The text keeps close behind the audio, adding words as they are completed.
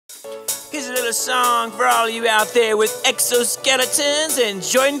Here's a little song for all you out there with exoskeletons and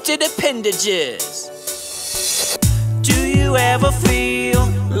jointed appendages. Do you ever feel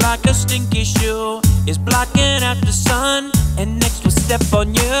like a stinky shoe is blocking out the sun and next will step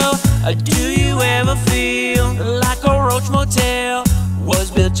on you? Do you ever feel like a roach motel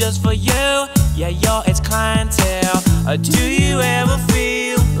was built just for you? Yeah, you're its clientele. Do you ever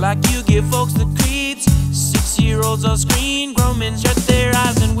feel like you give folks the creeps? 6-year-olds on screen, grown men shut their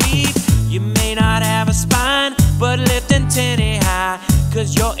eyes and weep. You may not have a spine, but lift antennae high,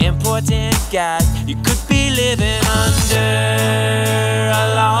 'cause you're important, guys. You could be living under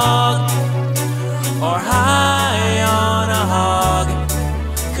a log or high on a hog.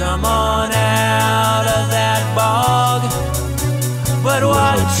 Come on out of that bog, but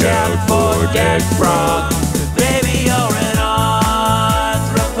watch out for dead frog. Baby, you're an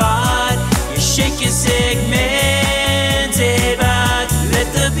arthropod. You shake your segmented body. Let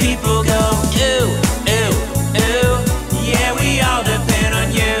the people go. Ooh, ooh, ooh. Yeah, we all depend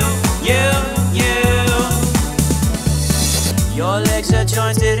on you, you, you. Your legs are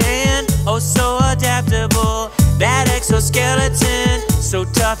jointed and oh so adaptable. That exoskeleton, so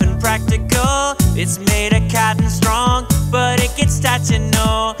tough and practical. It's made of cotton strong, but it gets tight, you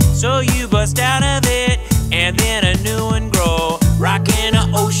know. So you bust out of it, and then a new one grow. Rocking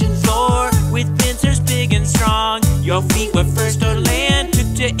an ocean floor with pincers big and strong. Your feet were first on land,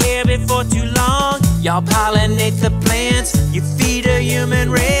 took to air before too long. Y'all pollinate the plants, you feed a human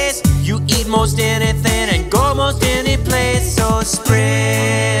race. You eat most anything and go most any place. So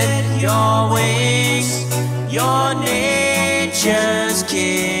spread your wings, you're nature's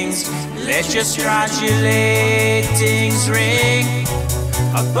kings. Let your stridulating ring,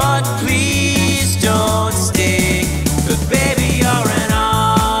 but please don't sting. But baby, you're an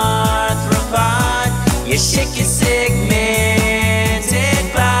arthropod. You shake your segmented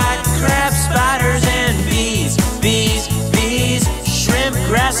body. Crabs, spiders, and bees, bees, bees. Shrimp,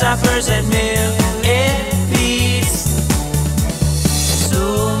 grasshoppers, and millipedes.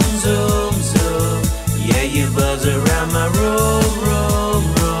 Zoom, zoom, zoom. Yeah, you buzz around my room, room,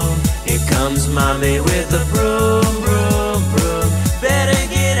 room. Here comes mommy with the broom, broom, broom. Better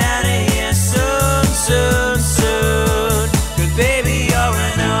get out of here soon, soon, soon. 'Cause baby, you're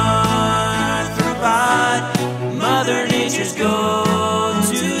an arthropod. Mother Nature's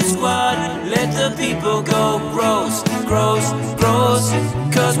go-to squad. Let the people go gross, gross, gross.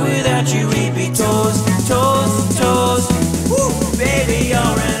 'Cause without you we'd be toast, toast, toast. Woo! Baby,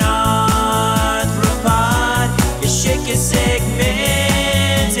 you're an arthropod. You shake your segment